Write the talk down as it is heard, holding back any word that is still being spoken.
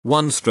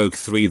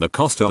1/3 the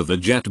cost of the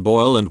jet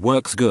boil and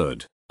works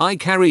good. I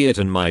carry it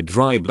in my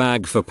dry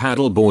bag for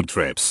paddleboard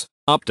trips.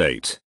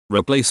 Update.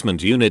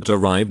 Replacement unit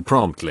arrived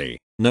promptly.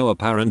 No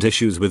apparent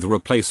issues with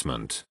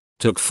replacement.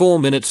 Took 4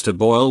 minutes to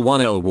boil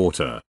 1L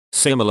water.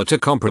 Similar to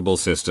comparable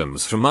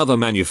systems from other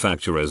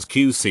manufacturers.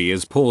 QC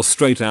is pour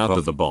straight out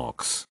of the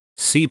box.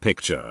 See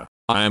picture.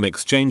 I am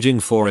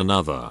exchanging for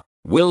another.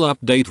 Will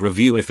update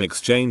review if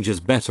exchange is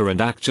better and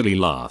actually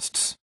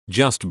lasts.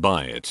 Just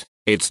buy it.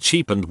 It's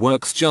cheap and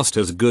works just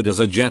as good as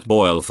a jet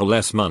boil for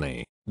less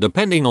money.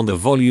 Depending on the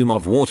volume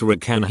of water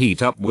it can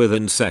heat up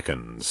within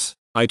seconds.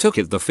 I took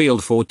it the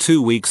field for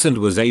 2 weeks and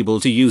was able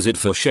to use it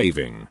for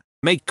shaving,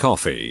 make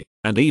coffee,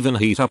 and even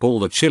heat up all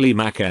the chili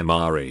mac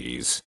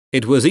MREs.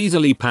 It was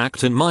easily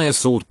packed in my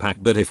assault pack,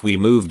 but if we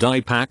moved I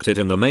packed it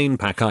in the main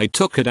pack. I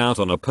took it out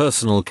on a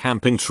personal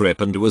camping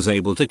trip and was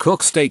able to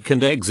cook steak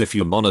and eggs if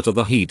you monitor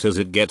the heat as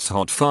it gets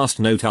hot fast.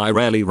 Note I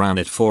rarely ran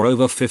it for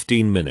over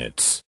 15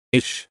 minutes.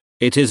 Ish.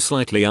 It is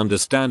slightly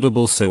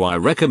understandable, so I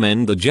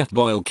recommend the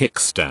Jetboil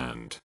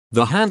kickstand.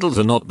 The handles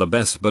are not the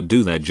best but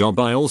do their job.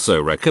 I also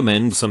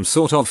recommend some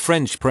sort of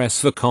French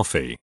press for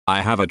coffee.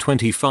 I have a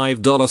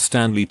 $25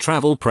 Stanley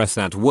travel press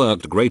that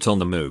worked great on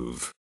the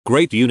move.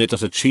 Great unit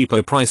at a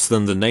cheaper price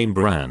than the name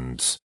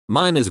brands.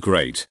 Mine is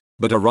great,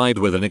 but arrived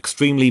with an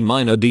extremely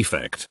minor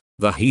defect.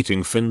 The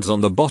heating fins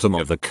on the bottom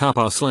of the cup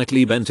are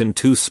slightly bent in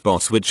 2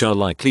 spots, which are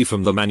likely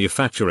from the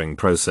manufacturing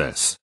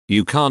process.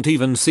 You can't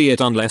even see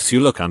it unless you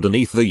look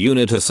underneath the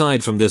unit.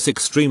 Aside from this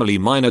extremely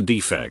minor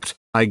defect,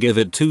 I give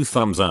it 2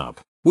 thumbs up.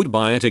 Would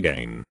buy it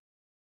again.